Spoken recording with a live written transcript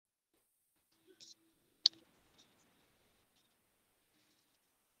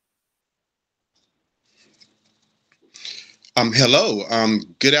Hello.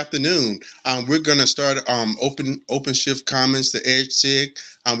 Good afternoon. We're going to start OpenShift Commons, the Edge SIG.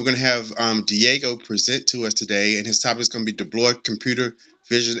 We're going to have Diego present to us today, and his topic is going to be deploy computer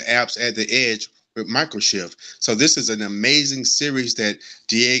vision apps at the edge with MicroShift. So this is an amazing series that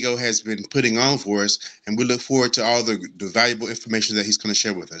Diego has been putting on for us, and we look forward to all the valuable information that he's going to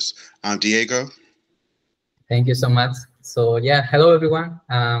share with us. Diego. Thank you so much. So yeah, hello everyone.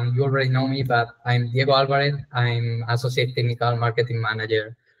 You already know me, but I'm Diego Álvarez. I'm Associate Technical Marketing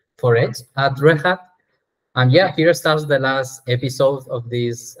Manager for Edge at Red Hat. And yeah, here starts the last episode of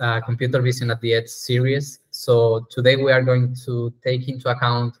this Computer Vision at the Edge series. So today we are going to take into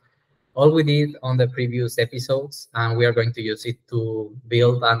account all we did on the previous episodes, and we are going to use it to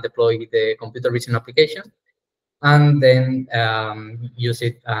build and deploy the computer vision application, and then use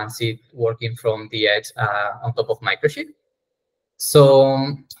it and see it working from the edge on top of MicroShift.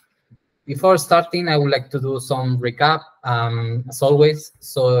 So before starting, I would like to do some recap, as always.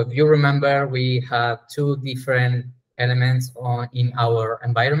 So if you remember, we had two different elements in our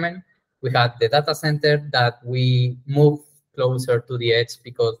environment. We had the data center that we moved closer to the edge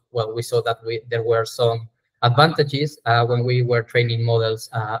because, well, we saw that there were some advantages when we were training models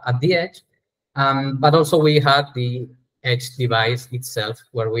at the edge. But also we had the edge device itself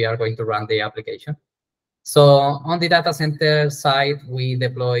where we are going to run the application. So on the data center side, we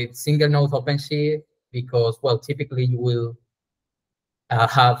deployed single node OpenShift because, well, typically you will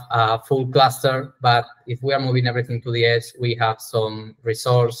have a full cluster, but if we are moving everything to the edge, we have some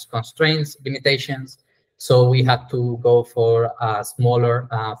resource constraints, limitations. So we had to go for a smaller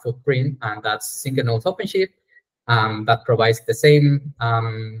footprint, and that's single node OpenShift. That provides the same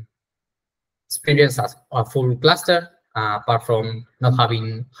experience as a full cluster, apart from not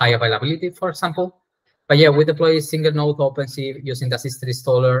having high availability, for example. But yeah, we deploy single node OpenShift using the assisted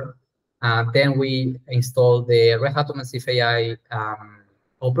installer. Then we install the Red Hat OpenShift AI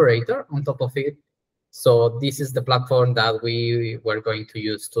operator on top of it. So this is the platform that we were going to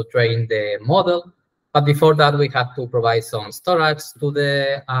use to train the model. But before that, we had to provide some storage to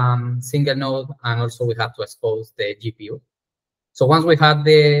the single node, and also we had to expose the GPU. So once we had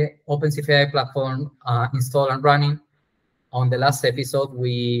the OpenShift AI platform installed and running, on the last episode,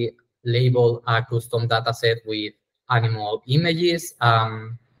 we labeled a custom dataset with animal images.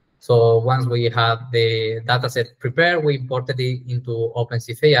 So once we had the dataset prepared, we imported it into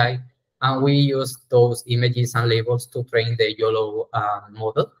OpenShift AI, and we used those images and labels to train the YOLO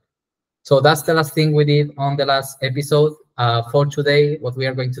model. So that's the last thing we did on the last episode. For today, what we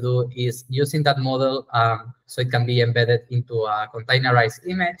are going to do is using that model so it can be embedded into a containerized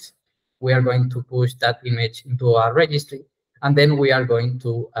image. We are going to push that image into a registry, and then we are going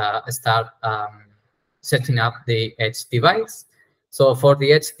to start setting up the edge device. So for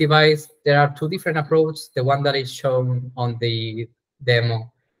the edge device, there are two different approaches. The one that is shown on the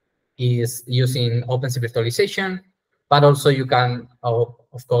demo is using OpenShift virtualization, but also you can, of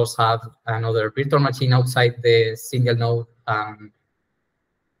course, have another virtual machine outside the single node.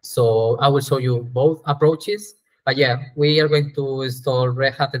 So I will show you both approaches. But yeah, we are going to install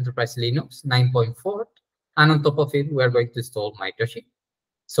Red Hat Enterprise Linux 9.4, and on top of it, we are going to install MicroShift.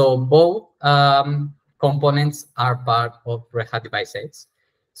 So both components are part of Red Hat Device Edge.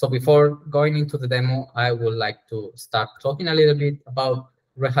 So before going into the demo, I would like to start talking a little bit about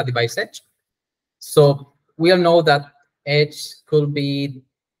Red Hat Device Edge. So we all know that Edge could be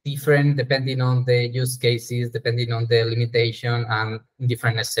different depending on the use cases, depending on the limitation and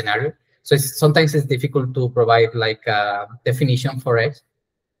different scenarios. So sometimes it's difficult to provide like a definition for Edge.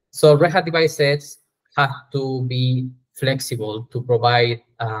 So Red Hat Device Edge have to be flexible to provide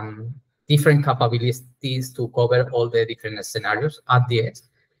different capabilities to cover all the different scenarios at the edge.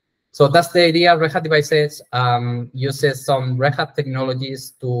 So that's the idea. Red Hat Device Edge uses some Red Hat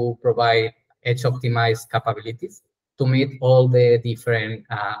technologies to provide edge-optimized capabilities to meet all the different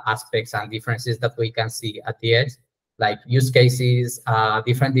aspects and differences that we can see at the edge, like use cases,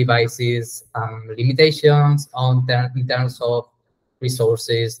 different devices, limitations in terms of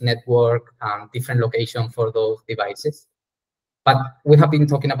resources, network, different location for those devices. But we have been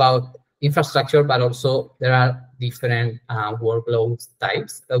talking about infrastructure, but also there are different workload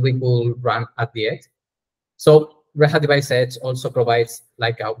types that we could run at the edge. So Red Hat Device Edge also provides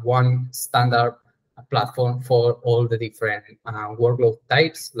like a one standard platform for all the different workload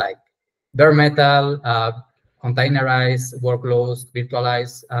types, like bare metal, containerized workloads,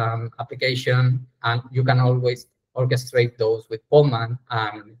 virtualized application, and you can always orchestrate those with Pullman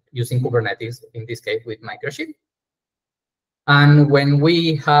using Kubernetes, in this case with MicroShift. And when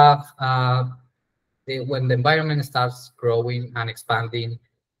we have, when the environment starts growing and expanding,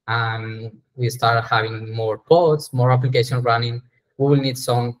 and we start having more pods, more application running, we will need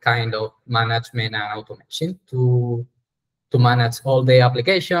some kind of management and automation to manage all the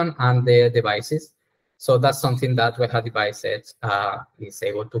application and the devices. So that's something that Red Hat Devices is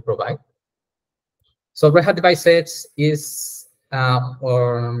able to provide. So Red Hat Devices is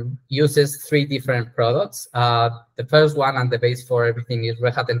or uses 3 different products. The first one and the base for everything is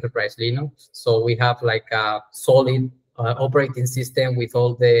Red Hat Enterprise Linux. So we have like a solid operating system with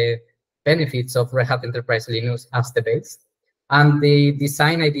all the benefits of Red Hat Enterprise Linux as the base. And the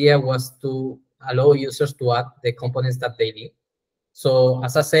design idea was to allow users to add the components that they need. So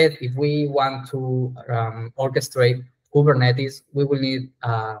as I said, if we want to orchestrate Kubernetes, we will need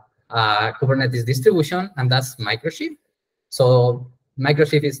Kubernetes distribution, and that's MicroShift. So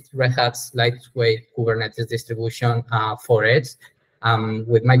MicroShift is Red Hat's lightweight Kubernetes distribution for Edge.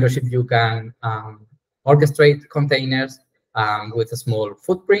 With MicroShift, you can orchestrate containers with a small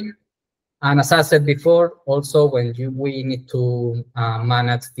footprint. And as I said before, also when we need to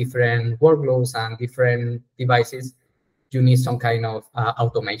manage different workloads and different devices, you need some kind of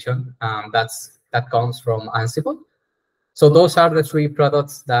automation that comes from Ansible. So those are the 3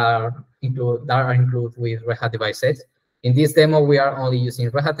 products that are included with Red Hat Devices. In this demo, we are only using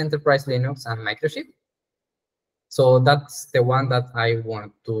Red Hat Enterprise Linux and MicroShift. So that's the one that I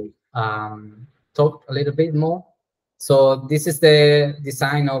want to talk a little bit more. So this is the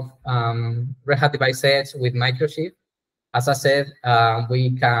design of Red Hat Devices with MicroShift. As I said,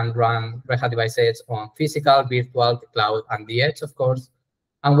 we can run Red Hat Devices on physical, virtual, the cloud, and the edge, of course.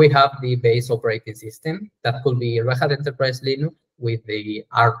 And we have the base operating system that could be Red Hat Enterprise Linux with the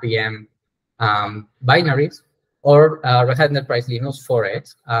RPM binaries, or Red Hat Enterprise Linux for Edge,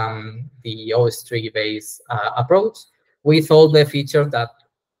 the OS3 base approach, with all the features that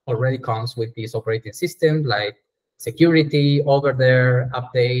already comes with this operating system, like security, over-there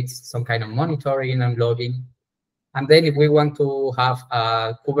updates, some kind of monitoring and logging. And then if we want to have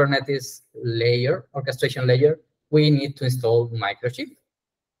a Kubernetes layer, orchestration layer, we need to install MicroShift.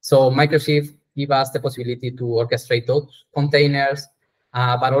 So MicroShift gives us the possibility to orchestrate those containers,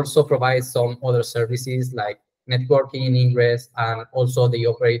 but also provide some other services like networking, ingress, and also the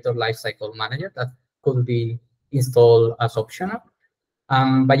operator lifecycle manager that could be installed as optional.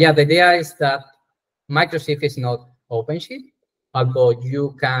 But yeah, the idea is that MicroShift is not OpenShift, although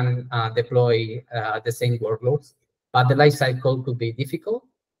you can deploy the same workloads, but the lifecycle could be difficult.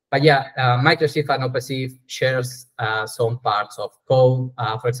 But yeah, MicroShift and OpenShift shares some parts of code.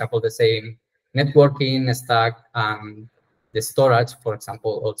 For example, the same networking stack, the storage, for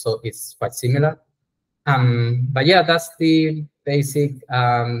example, also is quite similar. But yeah, that's the basic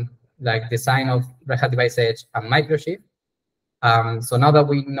like design of Red Hat Device Edge and MicroShift. So now that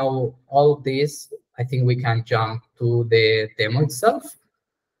we know all this, I think we can jump to the demo itself.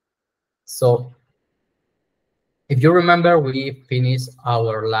 So if you remember, we finished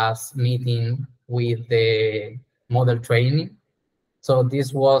our last meeting with the model training. So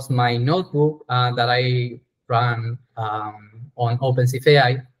this was my notebook that I ran on OpenShift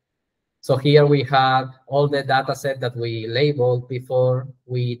AI. So here we have all the data set that we labeled before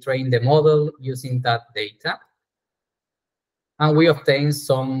we trained the model using that data. And we obtained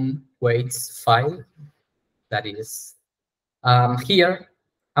some weights file that is here.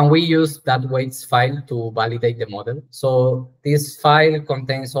 And we use that weights file to validate the model. So this file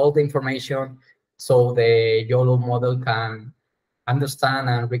contains all the information so the YOLO model can understand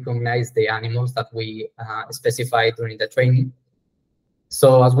and recognize the animals that we specified during the training.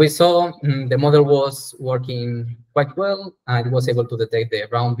 So as we saw, the model was working quite well, and it was able to detect the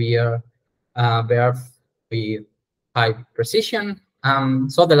brown bear with high precision.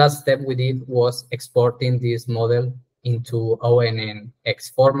 So the last step we did was exporting this model into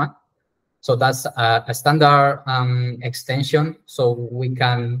ONNX format. So that's a standard extension, so we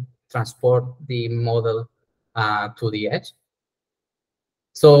can transport the model to the edge.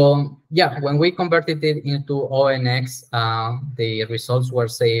 So yeah, when we converted it into ONNX, the results were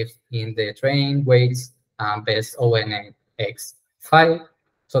saved in the train weights based ONNX file.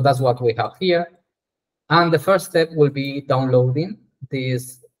 So that's what we have here. And the first step will be downloading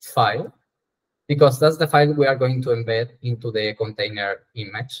this file, because that's the file we are going to embed into the container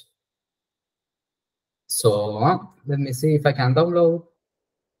image. So let me see if I can download.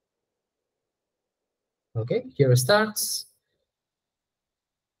 Okay, here it starts.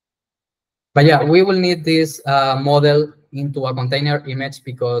 But yeah, we will need this model into a container image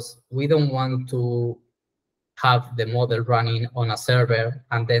because we don't want to have the model running on a server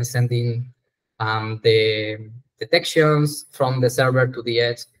and then sending the detections from the server to the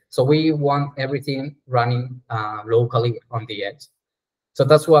edge. So we want everything running locally on the edge. So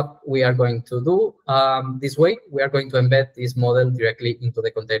that's what we are going to do. This way, we are going to embed this model directly into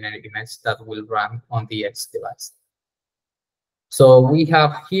the container image that will run on the edge device. So we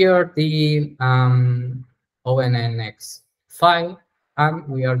have here the ONNX file, and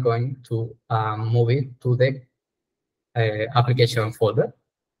we are going to move it to the application folder.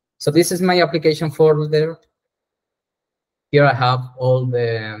 So this is my application folder. Here I have all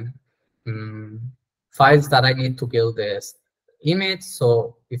the files that I need to build this image.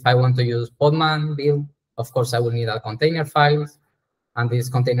 So if I want to use Podman build, of course, I will need a container file. And this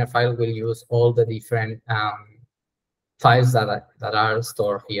container file will use all the different files that are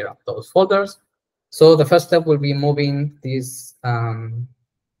stored here on those folders. So the first step will be moving this.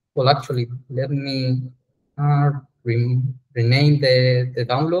 Well, actually, let me rename the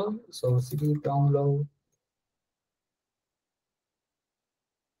download. So cd download.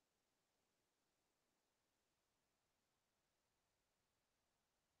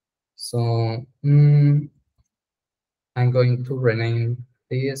 So I'm going to rename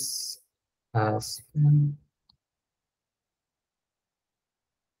this as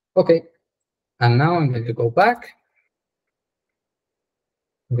okay. And now I'm going to go back.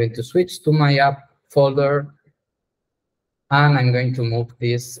 I'm going to switch to my app folder, and I'm going to move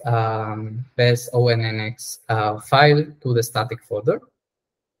this best ONNX file to the static folder.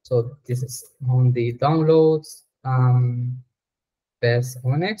 So this is on the downloads best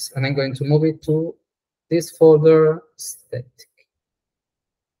ONNX, and I'm going to move it to this folder static.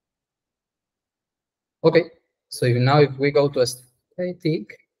 Okay, so now if we go to a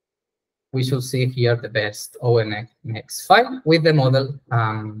static, we should see here the best ONNX file with the model.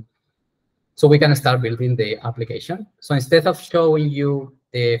 So we can start building the application. So instead of showing you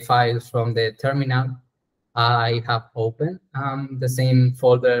the files from the terminal, I have opened the same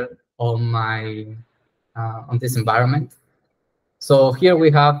folder on my on this environment. So here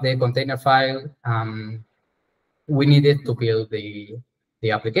we have the container file. We needed to build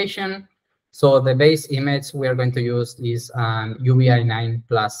the application. So the base image we are going to use is an UBI9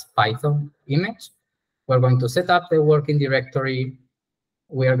 plus Python image. We're going to set up the working directory.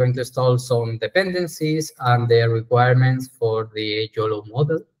 We are going to install some dependencies and the requirements for the YOLO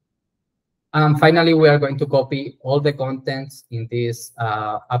model. And finally, we are going to copy all the contents in this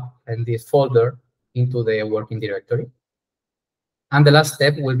folder into the working directory. And the last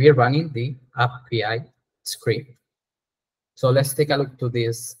step will be running the AppPI script. So let's take a look to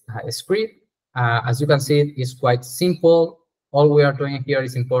this script. As you can see, it's quite simple. All we are doing here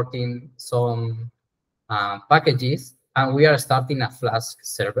is importing some packages, and we are starting a Flask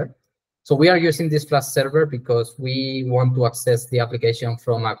server. So we are using this Flask server because we want to access the application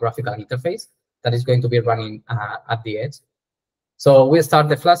from a graphical interface that is going to be running at the edge. So we start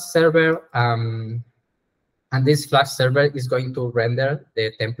the Flask server, and this Flask server is going to render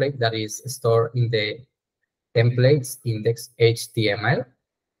the template that is stored in the templates index HTML.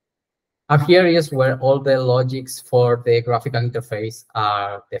 And here is where all the logics for the graphical interface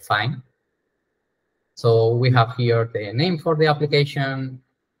are defined. So we have here the name for the application,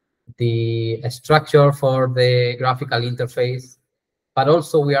 the structure for the graphical interface, but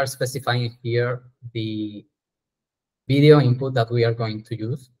also we are specifying here the video input that we are going to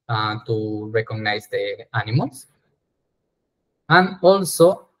use to recognize the animals. And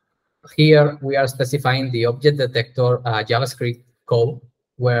also here we are specifying the object detector JavaScript code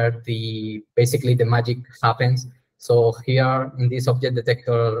where basically the magic happens. So here in this object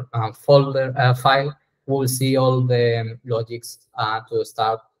detector folder file, we'll see all the logics to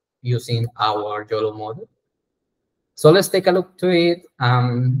start using our YOLO model. So let's take a look to it.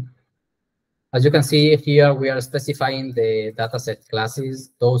 As you can see here, we are specifying the dataset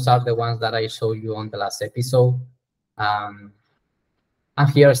classes. Those are the ones that I showed you on the last episode. And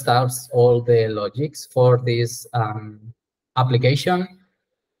here starts all the logics for this application.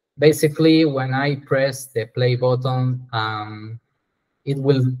 Basically, when I press the play button, it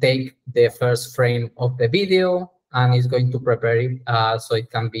will take the first frame of the video and it's going to prepare it so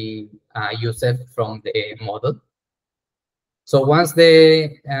it can be used from the model. So once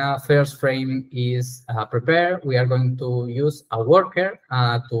the first frame is prepared, we are going to use a worker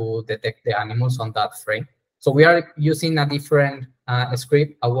to detect the animals on that frame. So we are using a different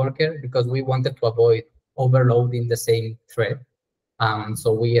script, a worker, because we wanted to avoid overloading the same thread.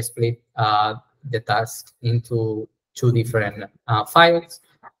 So we split the task into two different files.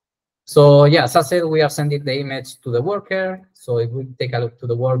 So yeah, as I said, we are sending the image to the worker. So if we take a look to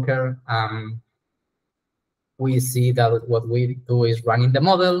the worker, we see that what we do is running the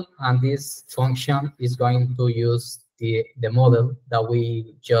model, and this function is going to use the model that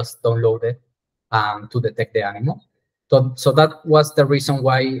we just downloaded to detect the animal. So that was the reason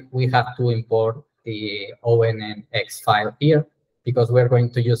why we had to import the ONNX file here, because we're going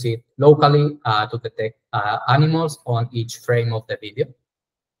to use it locally to detect animals on each frame of the video.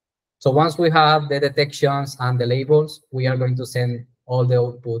 So once we have the detections and the labels, we are going to send all the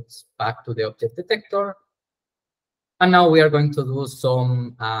outputs back to the object detector. And now we are going to do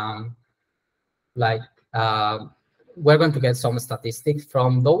some, we're going to get some statistics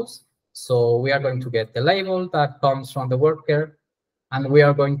from those. So we are going to get the label that comes from the worker, and we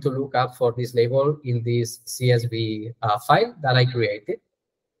are going to look up for this label in this CSV file that I created.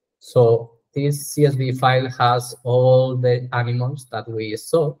 So this CSV file has all the animals that we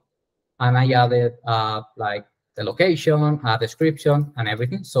saw, and I added like the location, a description, and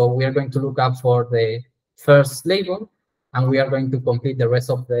everything. So we are going to look up for the first label, and we are going to complete the rest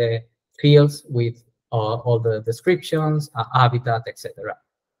of the fields with all the descriptions, habitat, etc.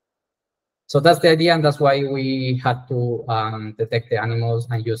 So that's the idea, and that's why we had to detect the animals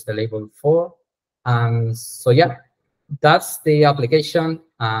and use the label for. So yeah, that's the application,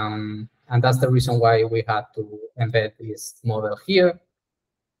 and that's the reason why we had to embed this model here.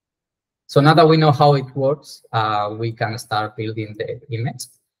 So now that we know how it works, we can start building the image.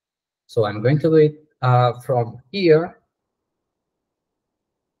 So I'm going to do it from here.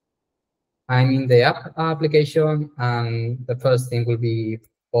 I'm in the app application, and the first thing will be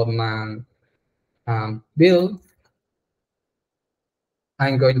Podman build.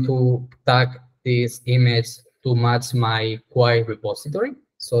 I'm going to tag this image to match my Quai repository.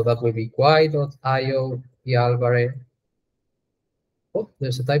 So that will be quai.io Alvarez. Oh,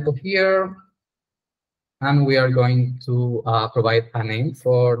 there's a typo here. And we are going to provide a name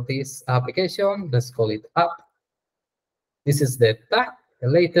for this application. Let's call it app. This is the tag, the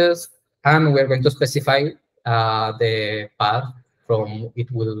latest, and we're going to specify the path from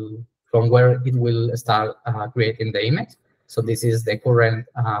where it will start creating the image. So this is the current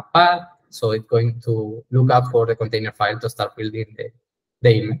path. So it's going to look up for the container file to start building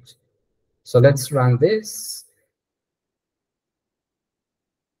the image. So let's run this.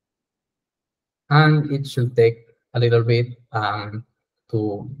 And it should take a little bit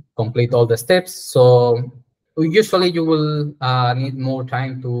to complete all the steps. So usually you will need more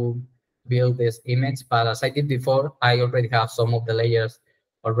time to build this image, but as I did before, I already have some of the layers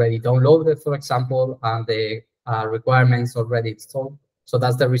already downloaded, for example, and the requirements already installed. So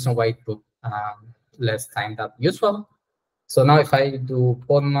that's the reason why it took less time than usual. So now if I do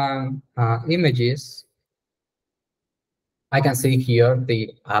Podman images, I can see here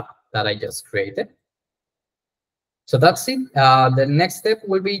the app that I just created. So that's it. The next step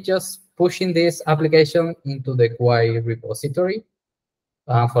will be just pushing this application into the Quai repository.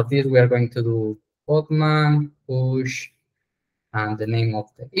 For this, we are going to do Podman push and the name of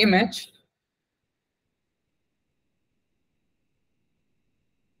the image.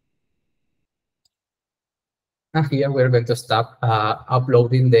 And here we're going to start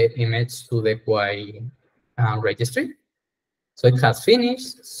uploading the image to the Quai registry. So it has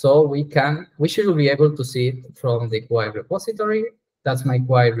finished. So we should be able to see it from the Quai repository. That's my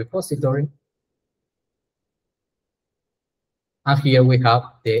Quai repository. And here we have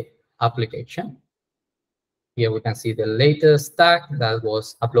the application. Here we can see the latest tag that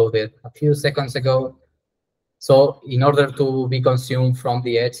was uploaded a few seconds ago. So in order to be consumed from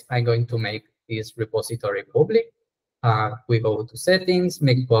the edge, I'm going to make this repository public. We go to settings,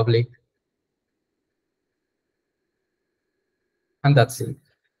 make public. And that's it.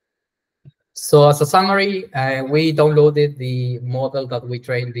 So as a summary, we downloaded the model that we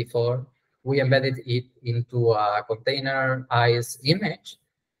trained before. We embedded it into a containerized image,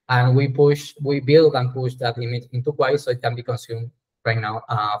 and we build and push that image into Quai so it can be consumed right now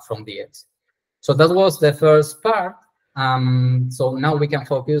from the edge. So that was the first part. So now we can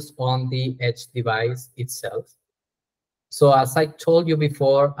focus on the edge device itself. So as I told you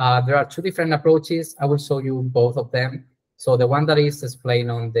before, there are two different approaches. I will show you both of them. So the one that is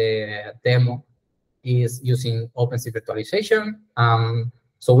explained on the demo is using OpenShift virtualization.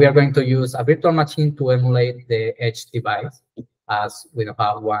 So we are going to use a virtual machine to emulate the edge device, as we don't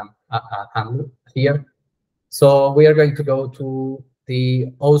have one handle here. So we are going to go to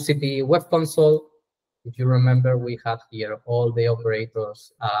the OCP web console. If you remember, we had here all the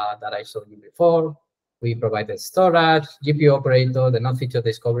operators that I showed you before. We provided storage, GPU operator, the node feature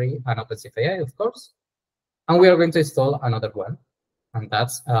discovery, and OpenShift AI, of course. And we are going to install another one, and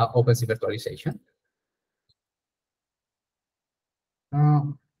that's OpenShift virtualization.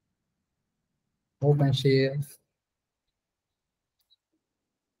 OpenShift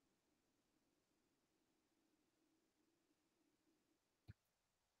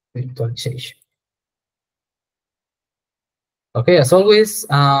virtualization. Okay, as always,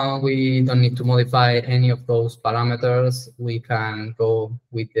 we don't need to modify any of those parameters. We can go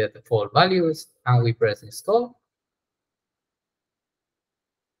with the default values and we press install.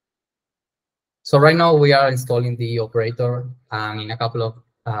 So right now we are installing the operator, and in a couple of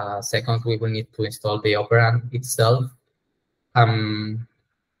seconds we will need to install the operand itself.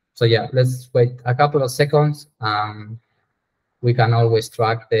 So yeah, let's wait a couple of seconds. We can always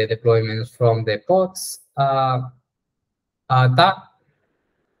track the deployments from the pods tab.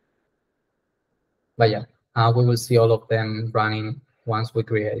 But yeah, we will see all of them running once we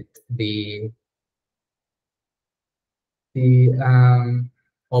create the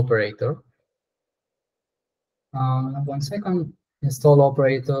operator. 1 second, install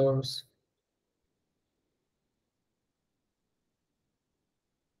operators.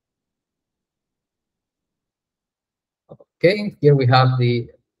 Okay, here we have the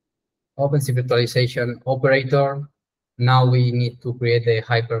OpenShift virtualization operator. Now we need to create the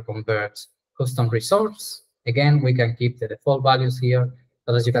hyperconverged custom resource. Again, we can keep the default values here,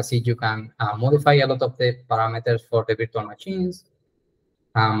 but as you can see, you can modify a lot of the parameters for the virtual machines.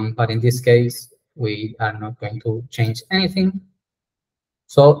 But in this case, we are not going to change anything.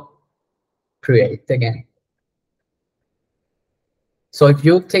 So create again. So if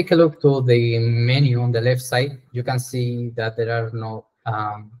you take a look to the menu on the left side, you can see that there are no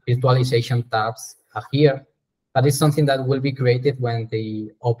virtualization tabs here, but it's something that will be created when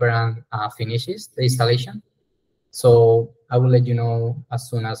the operand finishes the installation. So I will let you know as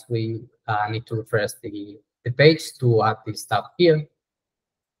soon as we need to refresh the page to add this tab here.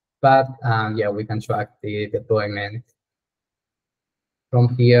 But yeah, we can track the deployment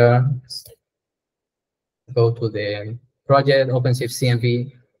from here. Go to the project, OpenShift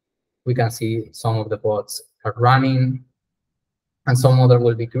CMP. We can see some of the pods are running and some other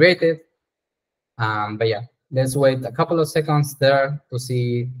will be created. But yeah, let's wait a couple of seconds there to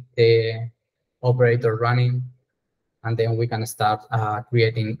see the operator running, and then we can start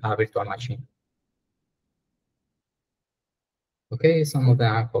creating a virtual machine. Okay, some of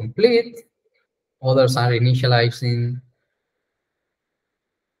them are complete, others are initializing.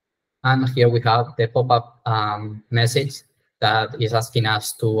 And here we have the pop-up message that is asking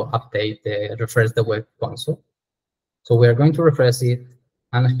us to update refresh the web console. So we are going to refresh it,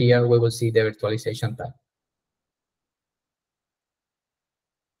 and here we will see the virtualization tab.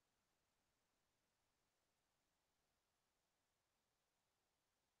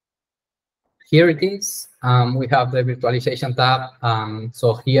 Here it is. We have the virtualization tab.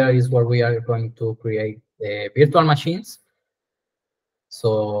 So here is where we are going to create the virtual machines.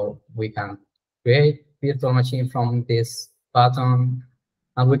 So we can create virtual machine from this button,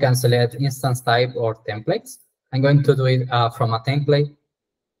 and we can select instance type or templates. I'm going to do it from a template.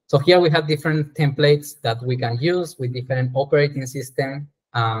 So here we have different templates that we can use with different operating system.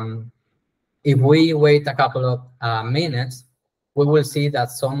 If we wait a couple of minutes, we will see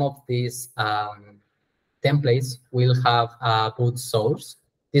that some of these templates will have a boot source.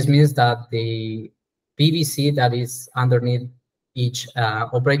 This means that the PVC that is underneath each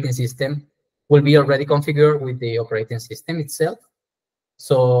operating system will be already configured with the operating system itself.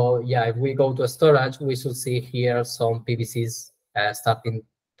 So yeah, if we go to storage, we should see here some PVCs starting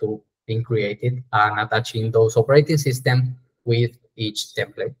to being created and attaching those operating system with each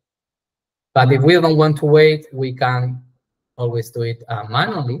template. But if we don't want to wait, we can always do it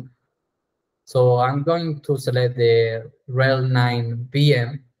manually. So I'm going to select the RHEL 9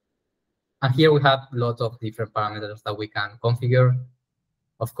 VM. And here we have a lot of different parameters that we can configure.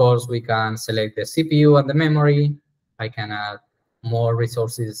 Of course, we can select the CPU and the memory. I can add more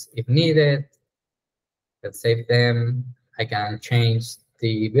resources if needed. Let's save them. I can change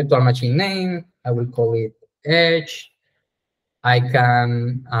the virtual machine name. I will call it Edge. I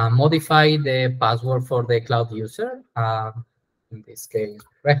can modify the password for the cloud user. In this case,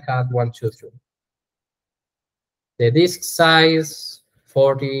 Red Hat 123. The disk size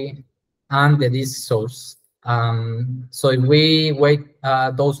 40 and the disk source. So if we wait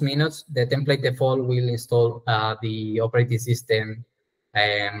those minutes, the template default will install the operating system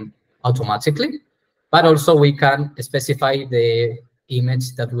automatically. But also we can specify the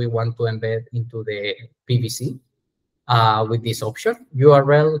image that we want to embed into the PVC with this option.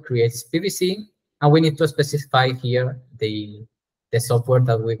 URL creates PVC, and we need to specify here the software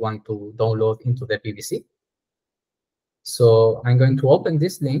that we want to download into the PVC. So I'm going to open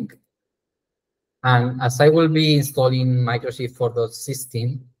this link. And as I will be installing MicroShift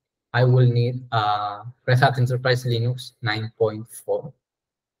 4.16, I will need Red Hat Enterprise Linux 9.4.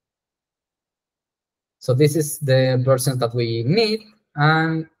 So this is the version that we need.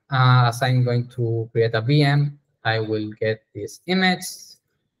 And as I'm going to create a VM, I will get this image.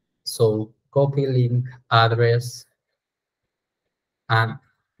 So copy link address, and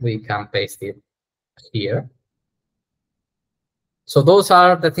we can paste it here. So those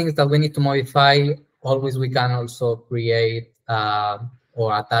are the things that we need to modify. Always we can also create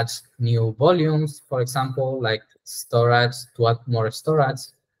or attach new volumes, for example, like storage to add more storage.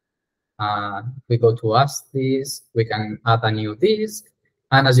 We go to ask this, we can add a new disk.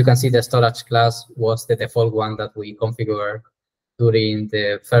 And as you can see, the storage class was the default one that we configured during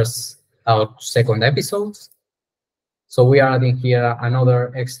the first or second episodes. So we are adding here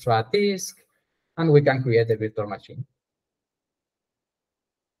another extra disk, and we can create a virtual machine.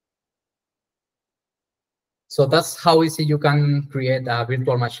 So that's how easy you can create a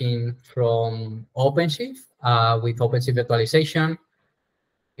virtual machine from OpenShift with OpenShift virtualization.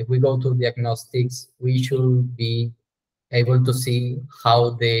 If we go to diagnostics, we should be able to see how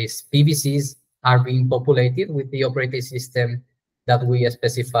the PVCs are being populated with the operating system that we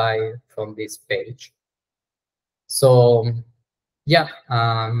specify from this page. So yeah,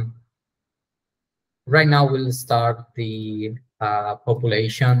 right now we'll start the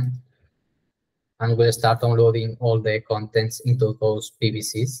population, and we'll start downloading all the contents into those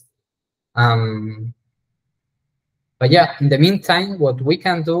PVCs. But yeah, in the meantime, what we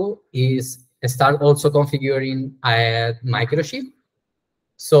can do is start also configuring a MicroShift.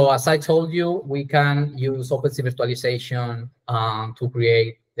 So as I told you, we can use OpenShift virtualization to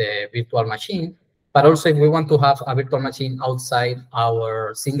create the virtual machine. But also, if we want to have a virtual machine outside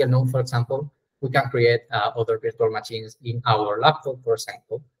our single node, for example, we can create other virtual machines in our laptop, for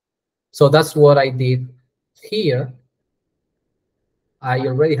example. So that's what I did here. I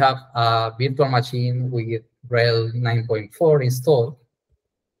already have a virtual machine with RHEL 9.4 installed.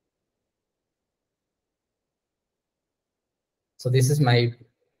 So this is my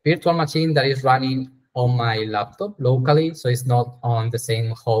virtual machine that is running on my laptop locally, so it's not on the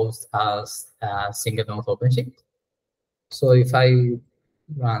same host as single node OpenShift. So if I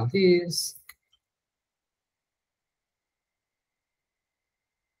run this,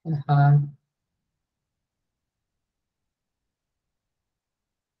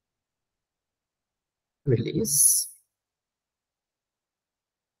 release,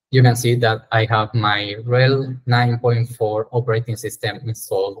 you can see that I have my RHEL 9.4 operating system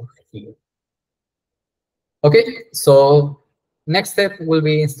installed here. Okay, so next step will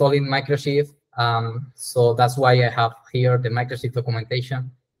be installing MicroShift. So that's why I have here the MicroShift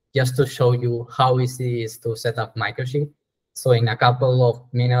documentation, just to show you how easy it is to set up MicroShift. So in a couple of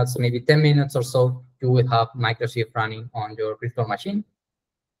minutes, maybe 10 minutes or so, you will have MicroShift running on your virtual machine.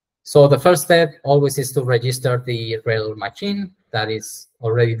 So the first step always is to register the RHEL machine. That is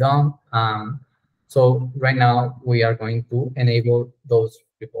already done. So right now we are going to enable those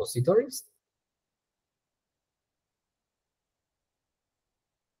repositories.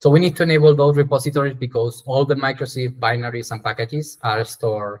 So we need to enable those repositories because all the MicroShift binaries and packages are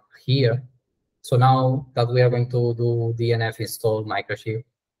stored here. So now that we are going to do DNF install MicroShift,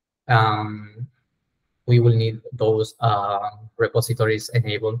 we will need those repositories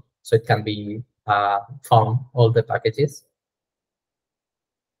enabled so it can be found all the packages.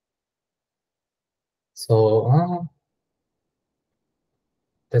 So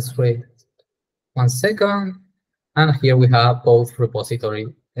let's wait 1 second. And here we have both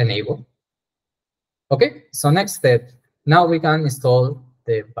repository enabled. Okay, so next step, now we can install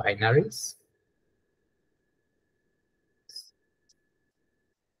the binaries.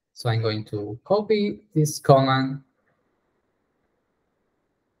 So I'm going to copy this command,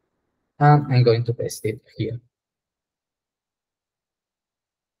 and I'm going to paste it here.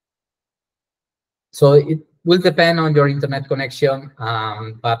 So it will depend on your internet connection,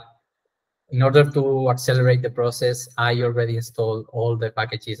 but in order to accelerate the process, I already installed all the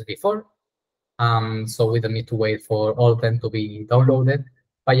packages before. So we don't need to wait for all of them to be downloaded.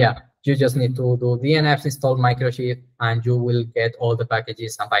 But yeah, you just need to do DNF install MicroShift, and you will get all the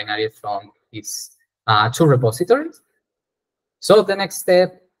packages and binaries from these 2 repositories. So the next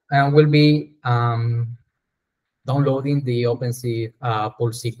step will be downloading the OpenShift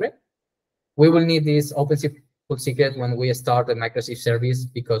pull secret. We will need this OpenShift pull secret when we start the MicroShift service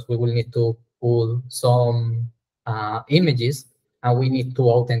because we will need to pull some images, and we need to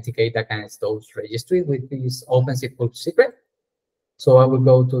authenticate against those registries with this OpenShift pull secret. So I will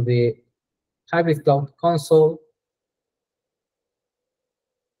go to the Hybrid Cloud console,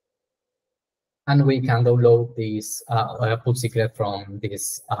 and we can download this pull secret from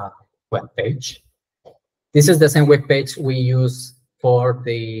this web page. This is the same web page we use for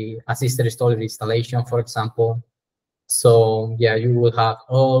the assisted storage installation, for example. So yeah, you will have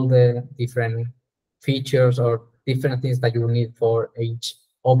all the different features or different things that you need for each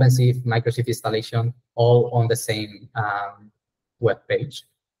OpenShift, MicroShift installation, all on the same web page.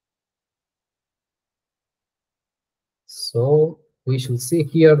 So we should see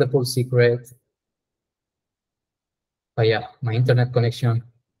here the full secret. But yeah, my internet connection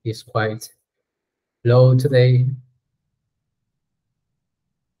is quite low today.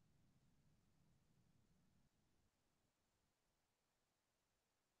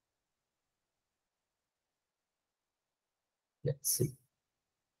 Let's see.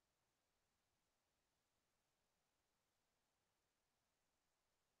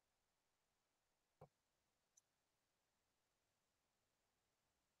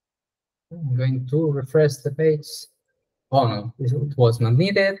 I'm going to refresh the page. Oh no, it was not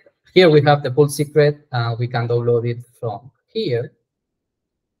needed. Here we have the full secret. We can download it from here.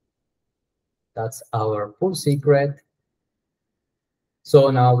 That's our full secret. So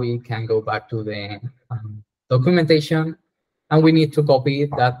now we can go back to the documentation, and we need to copy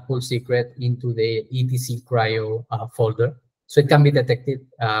that full secret into the etc cryo folder. So it can be detected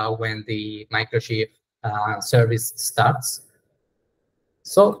when the MicroShift service starts.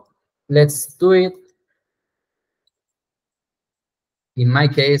 So let's do it. In my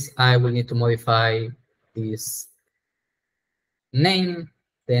case, I will need to modify this name.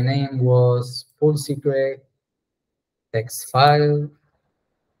 The name was full secret text file.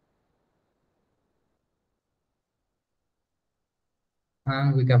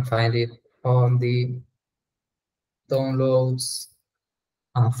 And we can find it on the downloads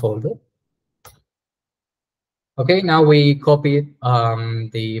folder. Okay, now we copied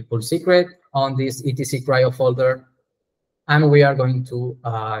the full secret on this etc cryo folder, and we are going to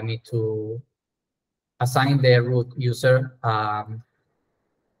need to assign the root user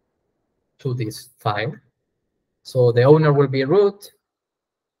to this file. So the owner will be root,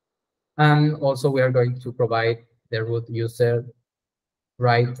 and also we are going to provide the root user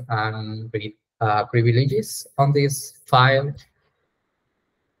write and read privileges on this file.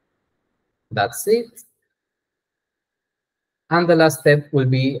 That's it. And the last step will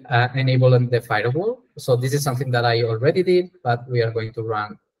be enabling the firewall. So this is something that I already did, but we are going to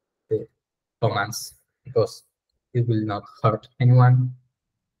run the commands because it will not hurt anyone.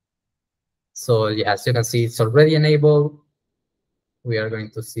 So yeah, as you can see, it's already enabled. We are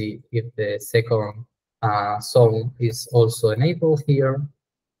going to see if the second zone is also enabled here.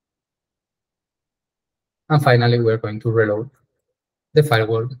 And finally, we're going to reload the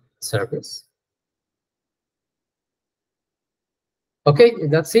firewall service. Okay,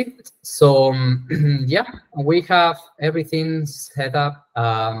 that's it. So yeah, we have everything set up.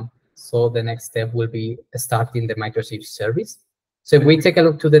 So the next step will be starting the MicroShift service. So if we take a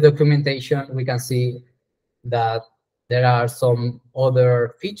look to the documentation, we can see that there are some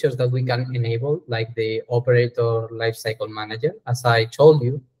other features that we can enable, like the operator lifecycle manager, as I told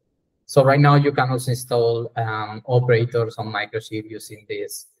you. So right now you can also install operators on MicroShift using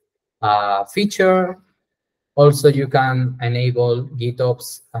this feature. Also, you can enable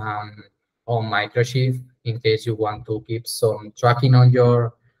GitOps on MicroShift in case you want to keep some tracking on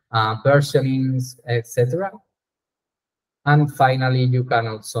your versionings, etc. And finally, you can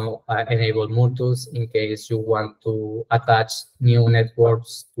also enable Multus in case you want to attach new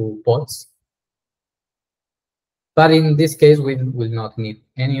networks to pods. But in this case, we will not need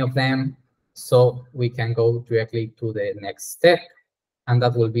any of them. So we can go directly to the next step, and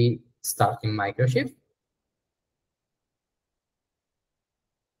that will be starting MicroShift.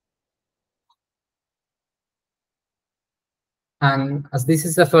 And as this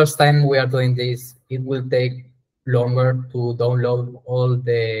is the first time we are doing this, it will take longer to download all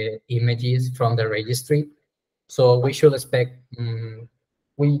the images from the registry. So we should expect,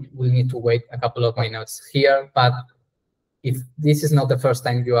 we will need to wait a couple of minutes here. But if this is not the first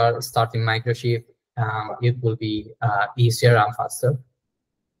time you are starting MicroShift, it will be easier and faster.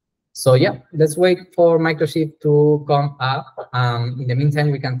 So yeah, let's wait for MicroShift to come up. In the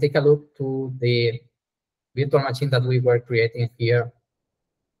meantime, we can take a look to the virtual machine that we were creating here.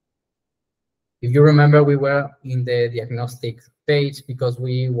 If you remember, we were in the diagnostic page because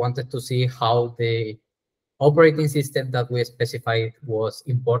we wanted to see how the operating system that we specified was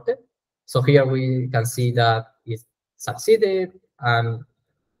imported. So here we can see that it succeeded, and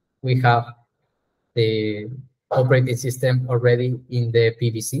we have the operating system already in the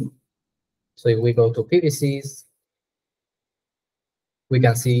PVC. So if we go to PVCs, we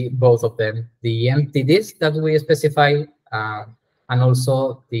can see both of them, the empty disk that we specified, and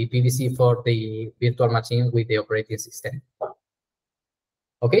also the PVC for the virtual machine with the operating system.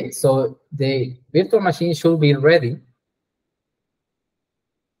 Okay, so the virtual machine should be ready.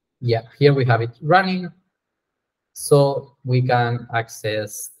 Yeah, here we have it running. So we can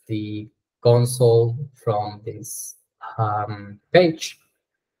access the console from this page.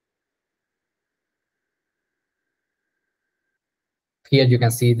 Here you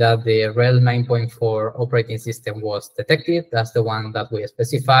can see that the RHEL 9.4 operating system was detected. That's the one that we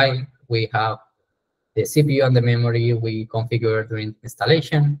specify. We have the CPU and the memory we configured during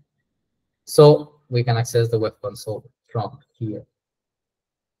installation. So we can access the web console from here.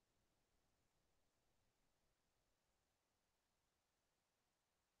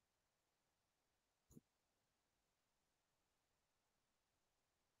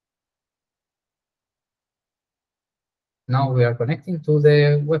 Now we are connecting to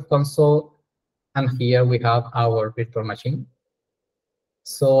the web console, and here we have our virtual machine.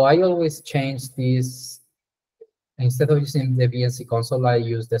 So I always change this. Instead of using the VNC console, I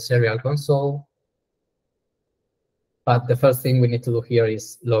use the serial console. But the first thing we need to do here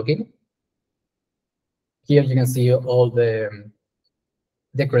is login. Here you can see all the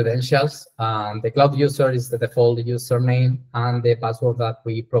credentials. The cloud user is the default username and the password that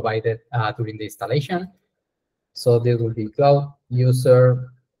we provided during the installation. So this will be cloud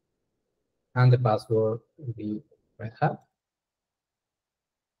user, and the password will be Red Hat.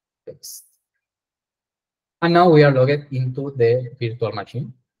 Paste. And now we are logged into the virtual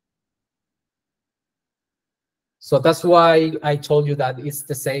machine. So that's why I told you that it's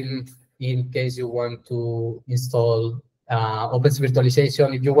the same in case you want to install OpenShift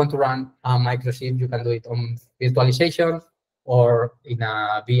virtualization. If you want to run a MicroShift, you can do it on virtualization or in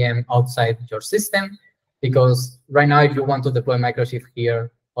a VM outside your system. Because right now, if you want to deploy MicroShift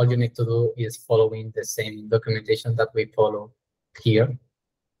here, all you need to do is following the same documentation that we follow here.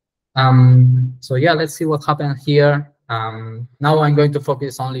 So yeah, let's see what happened here. Now I'm going to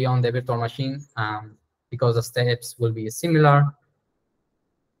focus only on the virtual machine because the steps will be similar.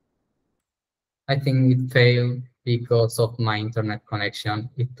 I think it failed because of my internet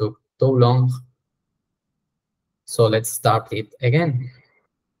connection. It took too long. So let's start it again.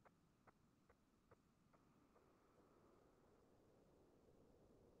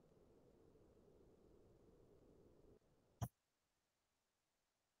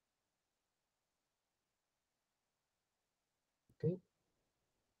 Okay.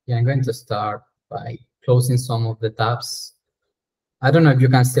 Yeah, I'm going to start by closing some of the tabs. I don't know if you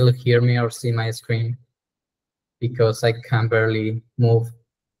can still hear me or see my screen because I can barely move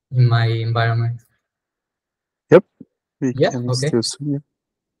in my environment. Yep, we Yeah, can okay. still see you.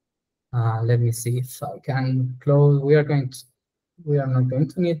 Let me see if I can close. We are not going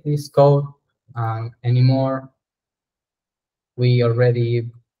to need this code anymore. We already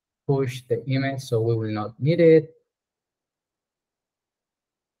pushed the image, so we will not need it.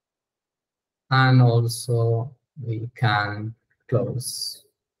 And also we can close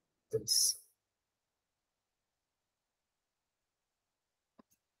this.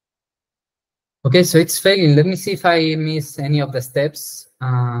 Okay, so it's failing. Let me see if I miss any of the steps.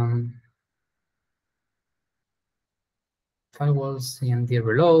 Firewalls, CMD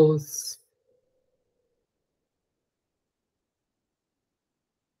reloads.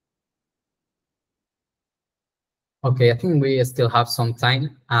 Okay, I think we still have some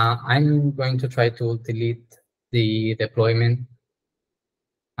time. I'm going to try to delete the deployment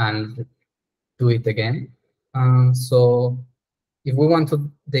and do it again. So if we want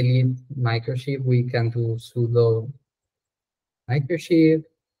to delete MicroShift, we can do sudo MicroShift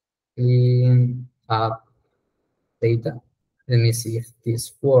in app data. Let me see if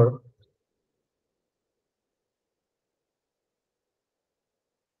this works.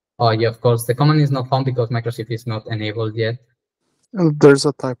 Oh yeah, of course, the command is not found because MicroShift is not enabled yet. There's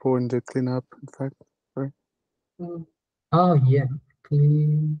a typo in the cleanup, in fact. Sorry. Oh yeah,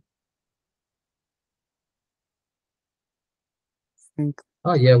 clean.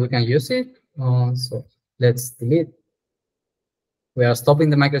 Oh yeah, we can use it. So let's delete. We are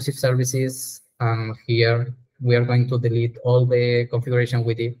stopping the MicroShift services. Here we are going to delete all the configuration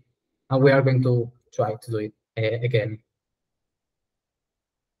we did, and we are going to try to do it again.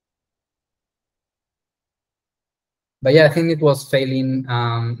 But yeah, I think it was failing.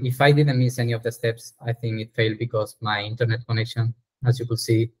 If I didn't miss any of the steps, I think it failed because my internet connection, as you could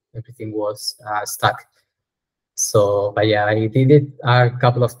see, everything was stuck. So, but yeah, I did it a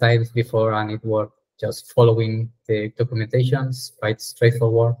couple of times before and it worked, just following the documentations, quite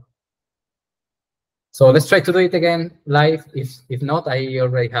straightforward. So let's try to do it again live. If not, I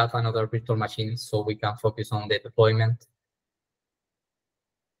already have another virtual machine, so we can focus on the deployment.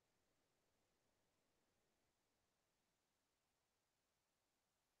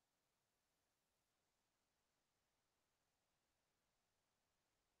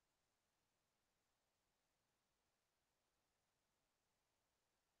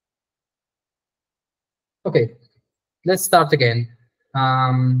 Okay, let's start again.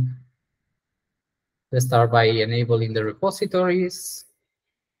 Let's start by enabling the repositories.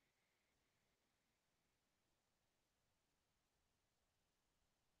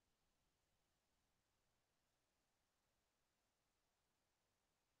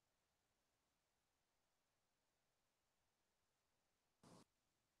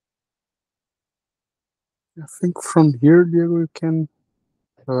 I think from here, Diego, you can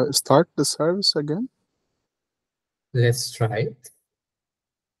start the service again. Let's try it.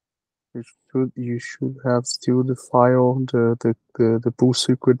 You should have still the file, the pull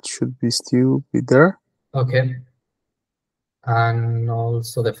secret should be still be there. Okay. And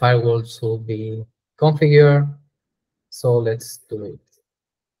also the firewall should be configured. So let's do it.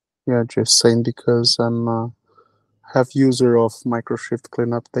 Yeah, just saying because I'm have user of MicroShift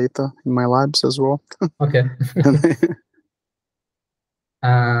cleanup data in my labs as well. Okay.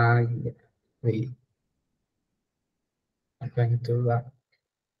 Yeah, I'm going to do that.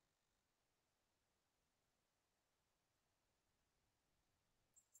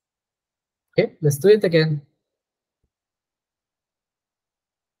 Okay, let's do it again.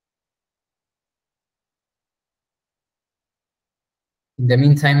 In the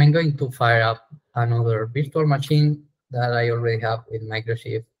meantime, I'm going to fire up another virtual machine that I already have with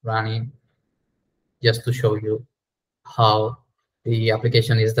MicroShift running, just to show you how the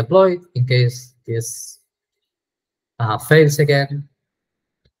application is deployed in case this fails again.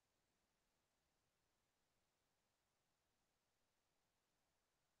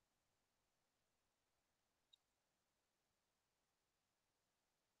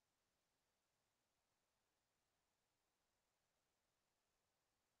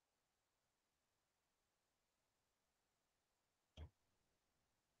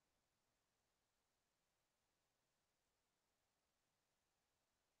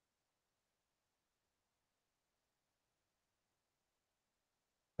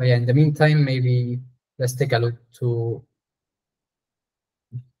 But yeah, in the meantime, maybe let's take a look to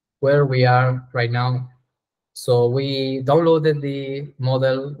where we are right now. So we downloaded the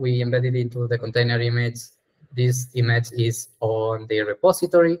model, we embedded it into the container image. This image is on the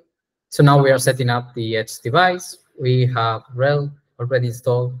repository. So now we are setting up the edge device. We have RHEL already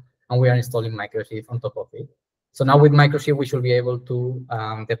installed, and we are installing MicroShift on top of it. So now with MicroShift, we should be able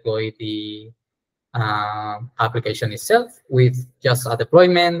to deploy the application itself with just a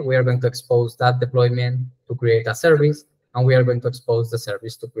deployment. We are going to expose that deployment to create a service, and we are going to expose the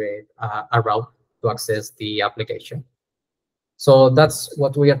service to create a route to access the application. So that's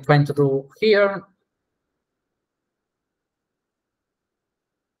what we are trying to do here.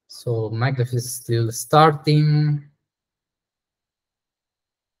 So MicroShift is still starting.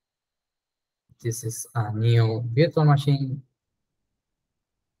 This is a new virtual machine.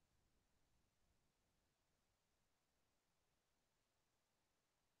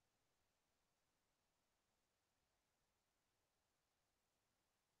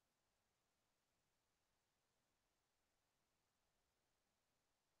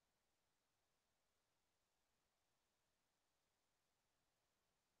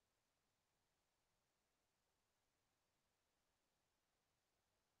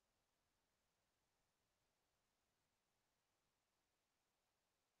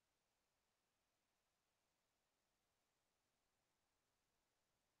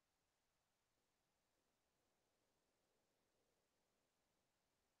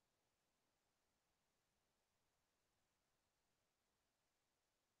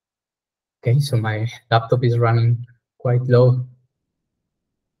 Okay, so my laptop is running quite low.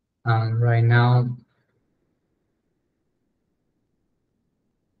 And right now,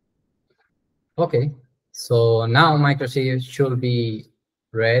 okay, so now MicroShift should be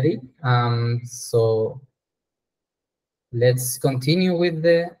ready. So let's continue with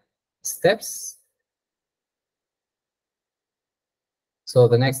the steps. So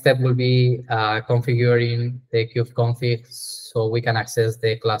the next step will be configuring the kubeconfig so we can access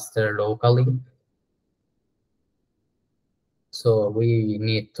the cluster locally. So we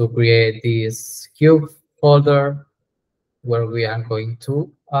need to create this kube folder where we are going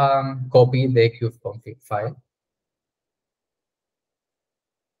to copy the kubeconfig file.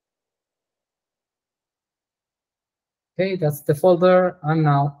 Okay, that's the folder. And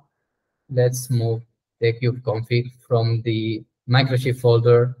now let's move the kubeconfig from the MicroShift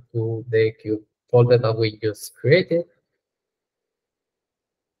folder to the kube folder that we just created.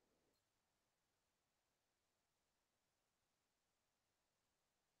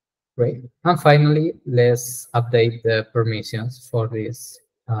 Great. And finally, let's update the permissions for this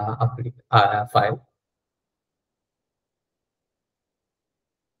file.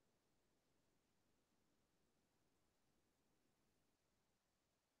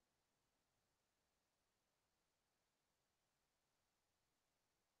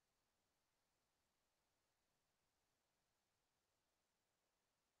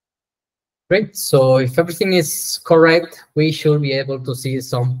 Great. So if everything is correct, we should be able to see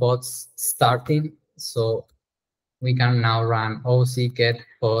some pods starting. So we can now run OC get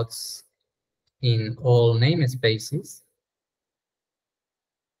pods in all namespaces.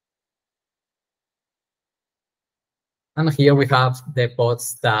 And here we have the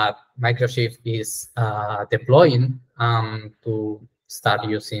pods that MicroShift is deploying to start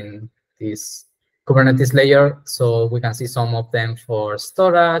using this Kubernetes layer. So we can see some of them for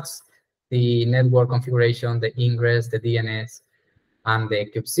storage, the network configuration, the ingress, the DNS, and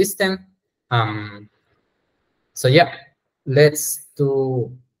the kube system. So yeah, let's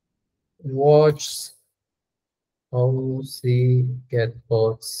do watch OC get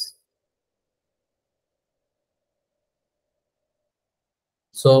pods.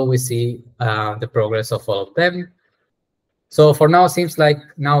 So we see the progress of all of them. So for now, it seems like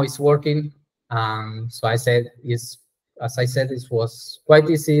now it's working. So I said, as I said, it was quite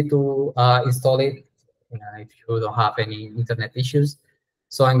easy to install it if you don't have any internet issues.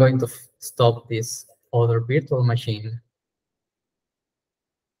 So I'm going to stop this other virtual machine,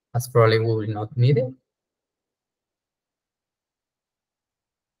 as probably we will not need it.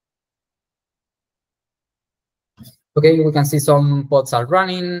 Okay, we can see some pods are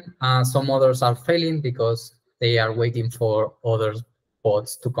running, some others are failing because they are waiting for other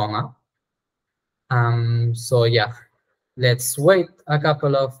pods to come up. So yeah, let's wait a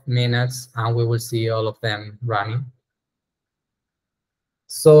couple of minutes and we will see all of them running.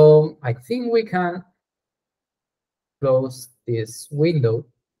 So I think we can close this window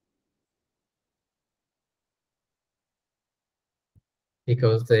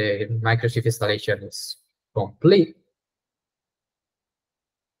because the MicroShift installation is complete.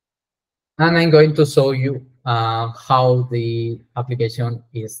 And I'm going to show you how the application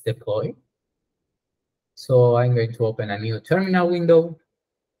is deployed. So I'm going to open a new terminal window.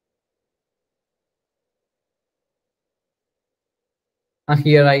 And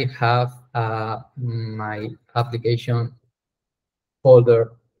here I have my application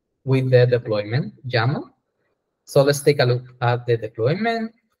folder with the deployment YAML. So let's take a look at the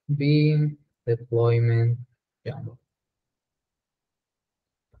deployment, being deployment YAML.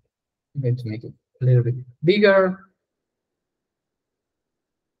 I'm going to make it a little bit bigger.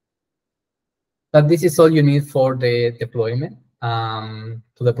 But this is all you need for the deployment,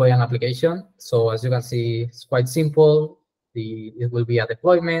 to deploy an application. So as you can see, it's quite simple. It will be a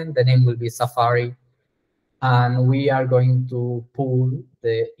deployment. The name will be Safari. And we are going to pull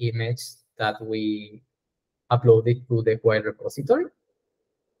the image that we uploaded to the Quay repository.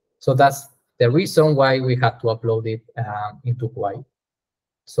 So that's the reason why we had to upload it into Quay.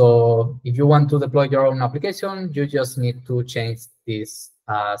 So if you want to deploy your own application, you just need to change this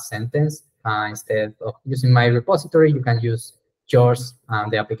sentence. Instead of using my repository, you can use yours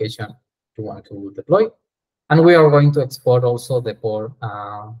and the application you want to deploy. And we are going to export also the port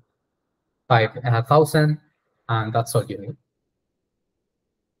 5000, and that's all you need.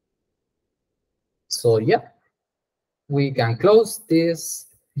 So yeah, we can close this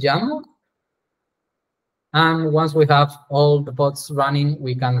YAML. And once we have all the pods running,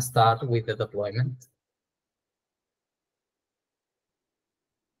 we can start with the deployment.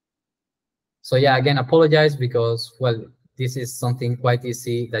 So yeah, again, apologize because, well, this is something quite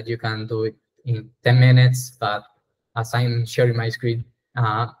easy that you can do it in 10 minutes, but as I'm sharing my screen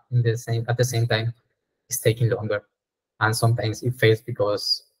at the same time, it's taking longer. And sometimes it fails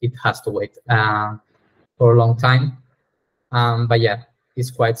because it has to wait for a long time. But yeah,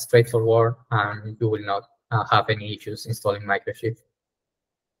 it's quite straightforward and you will not have any issues installing MicroShift.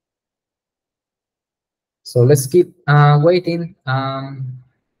 So let's keep waiting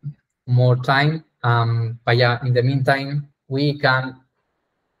more time. But yeah, in the meantime, we can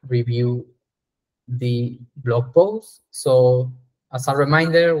review the blog post. So as a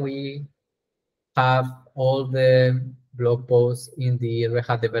reminder, we have all the blog posts in the Red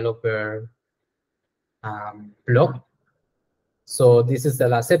Hat developer blog. So this is the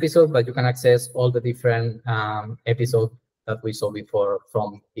last episode, but you can access all the different episodes that we saw before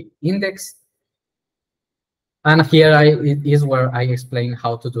from the index. And here it is where I explain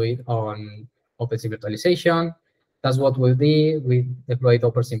how to do it on OpenShift virtualization. That's what we did. We deployed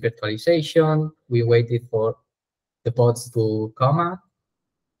OpenShift virtualization. We waited for the pods to come up.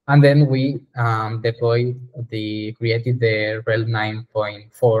 And then we created the RHEL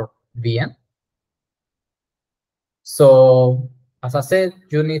 9.4 VM. So as I said,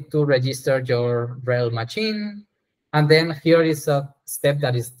 you need to register your RHEL machine. And then here is a step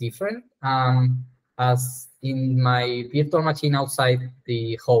that is different. As in my virtual machine outside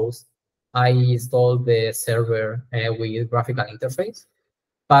the host, I installed the server with graphical interface.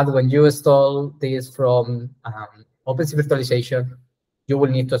 But when you install this from OpenShift virtualization, you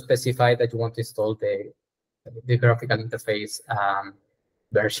will need to specify that you want to install the graphical interface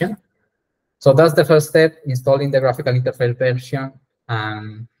version. So that's the first step, installing the graphical interface version.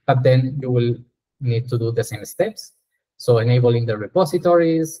 But then you will need to do the same steps. So enabling the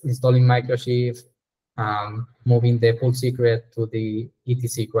repositories, installing MicroShift, moving the pull secret to the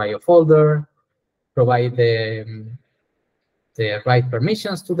etc cryo folder, provide the right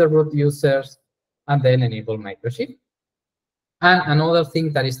permissions to the root users, and then enable MicroShift. And another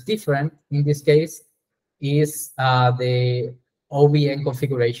thing that is different in this case is the OVN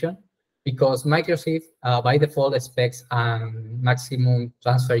configuration, because MicroShift by default expects a maximum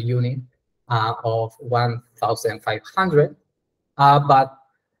transfer unit of 1,500, but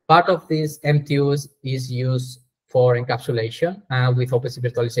part of these MTUs is used for encapsulation with OpenShift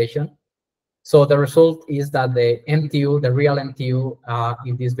virtualization. So the result is that the MTU, the real MTU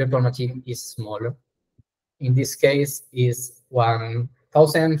in this virtual machine is smaller. In this case is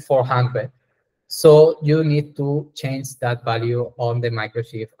 1,400. So you need to change that value on the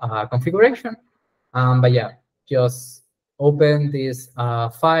MicroShift configuration. But yeah, just open this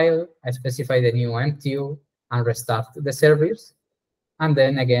file, specify the new MTU, and restart the service. And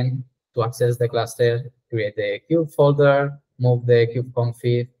then again, to access the cluster, create the cube folder, move the cube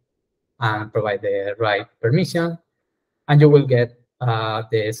config, and provide the right permission, and you will get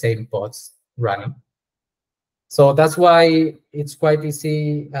the same pods running. So that's why it's quite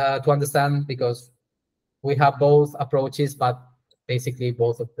easy to understand, because we have both approaches, but basically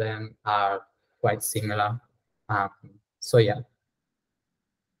both of them are quite similar. So yeah,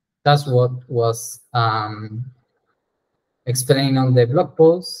 that's what was explained on the blog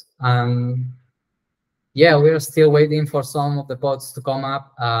post. Yeah, we're still waiting for some of the pods to come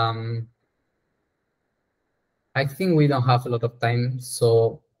up. I think we don't have a lot of time,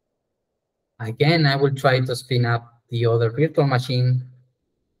 so again, I will try to spin up the other virtual machine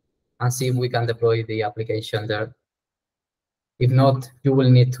and see if we can deploy the application there. If not, you will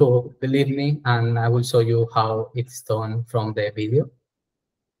need to believe me, and I will show you how it's done from the video.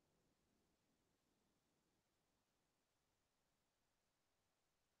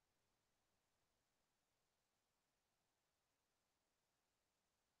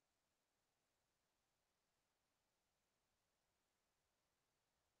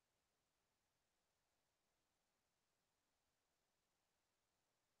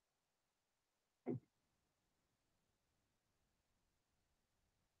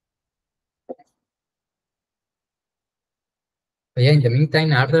 But yeah, in the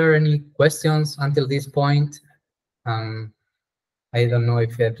meantime, are there any questions until this point? I don't know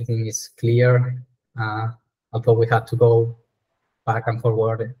if everything is clear, although we had to go back and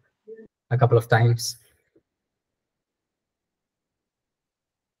forward a couple of times.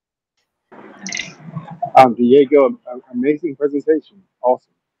 Diego, amazing presentation.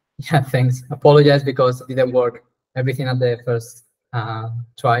 Awesome. Yeah, thanks. Apologize because it didn't work everything at the first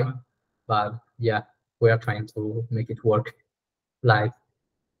try, but yeah, we are trying to make it work live.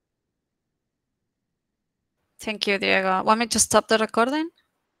 Thank you, Diego. Want me to stop the recording?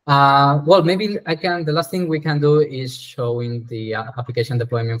 Well, maybe I can. The last thing we can do is showing the application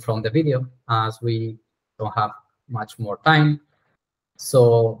deployment from the video, as we don't have much more time.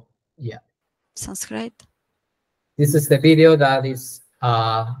 So yeah. Sounds great. This is the video that is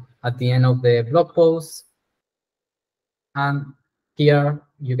at the end of the blog post. And here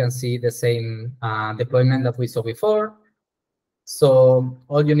you can see the same deployment that we saw before. So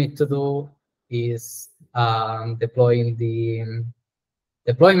all you need to do is deploying the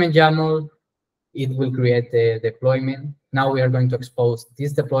deployment YAML. It will create the deployment. Now we are going to expose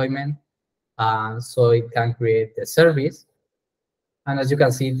this deployment so it can create the service. And as you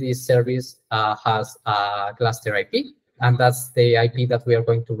can see, this service has a cluster IP, and that's the IP that we are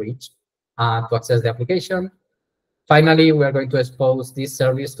going to reach to access the application. Finally, we are going to expose this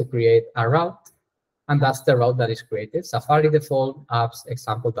service to create a route, and that's the route that is created, Safari default apps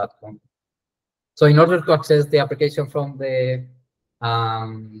example.com. So in order to access the application from the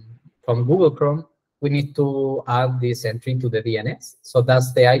from Google Chrome, we need to add this entry to the DNS. So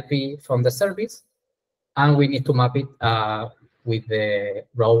that's the IP from the service, and we need to map it with the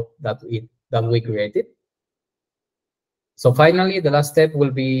route that we created. So finally, the last step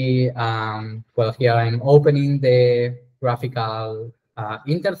will be, well, here I'm opening the graphical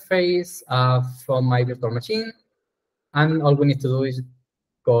interface from my virtual machine. And all we need to do is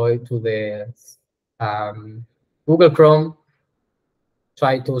go to the Google Chrome,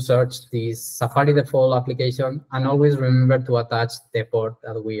 try to search this Safari default application, and always remember to attach the port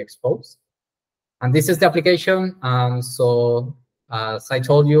that we exposed. And this is the application. So as I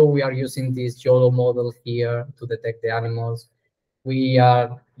told you, we are using this YOLO model here to detect the animals. We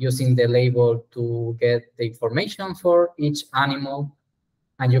are using the label to get the information for each animal.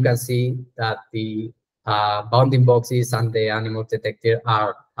 And you can see that the bounding boxes and the animal detector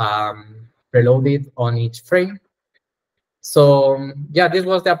are preloaded on each frame. So yeah, this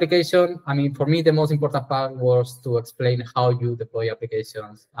was the application. I mean, for me, the most important part was to explain how you deploy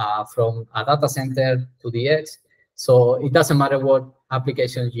applications from a data center to the edge. So it doesn't matter what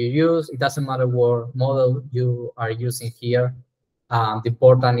applications you use. It doesn't matter what model you are using here. The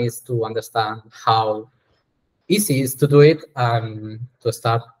important is to understand how easy it is to do it and to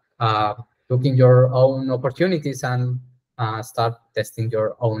start looking your own opportunities and start testing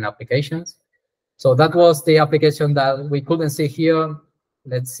your own applications. So that was the application that we couldn't see here.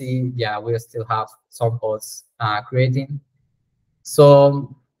 Let's see. Yeah, we still have some pods creating.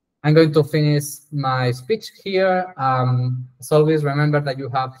 So I'm going to finish my speech here. As always, remember that you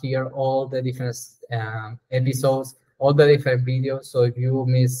have here all the different episodes, all the different videos. So if you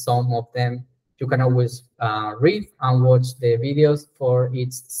miss some of them, you can always read and watch the videos for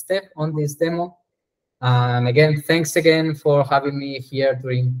each step on this demo. And again, thanks again for having me here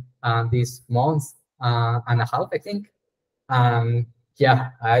during this month and a half, I think. Yeah,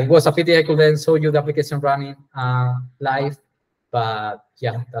 it was a pity I couldn't show you the application running live, but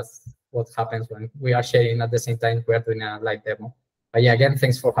yeah, that's what happens when we are sharing at the same time we are doing a live demo. But yeah, again,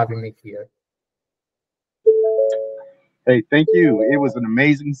 thanks for having me here. Hey, thank you. It was an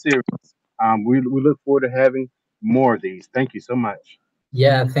amazing series. We look forward to having more of these. Thank you so much.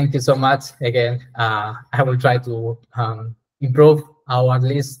 Yeah, thank you so much. Again, I will try to improve or at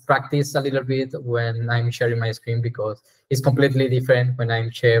least practice a little bit when I'm sharing my screen, because it's completely different when I'm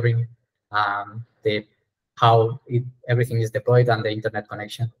sharing how everything is deployed and the internet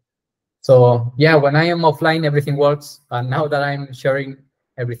connection. So yeah, when I am offline, everything works. But now that I'm sharing,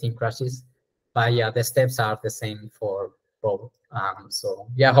 everything crashes. But yeah, the steps are the same for both. So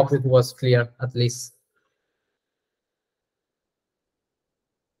yeah, I hope it was clear at least.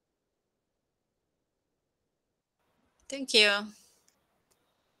 Thank you.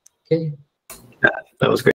 Okay. That was great.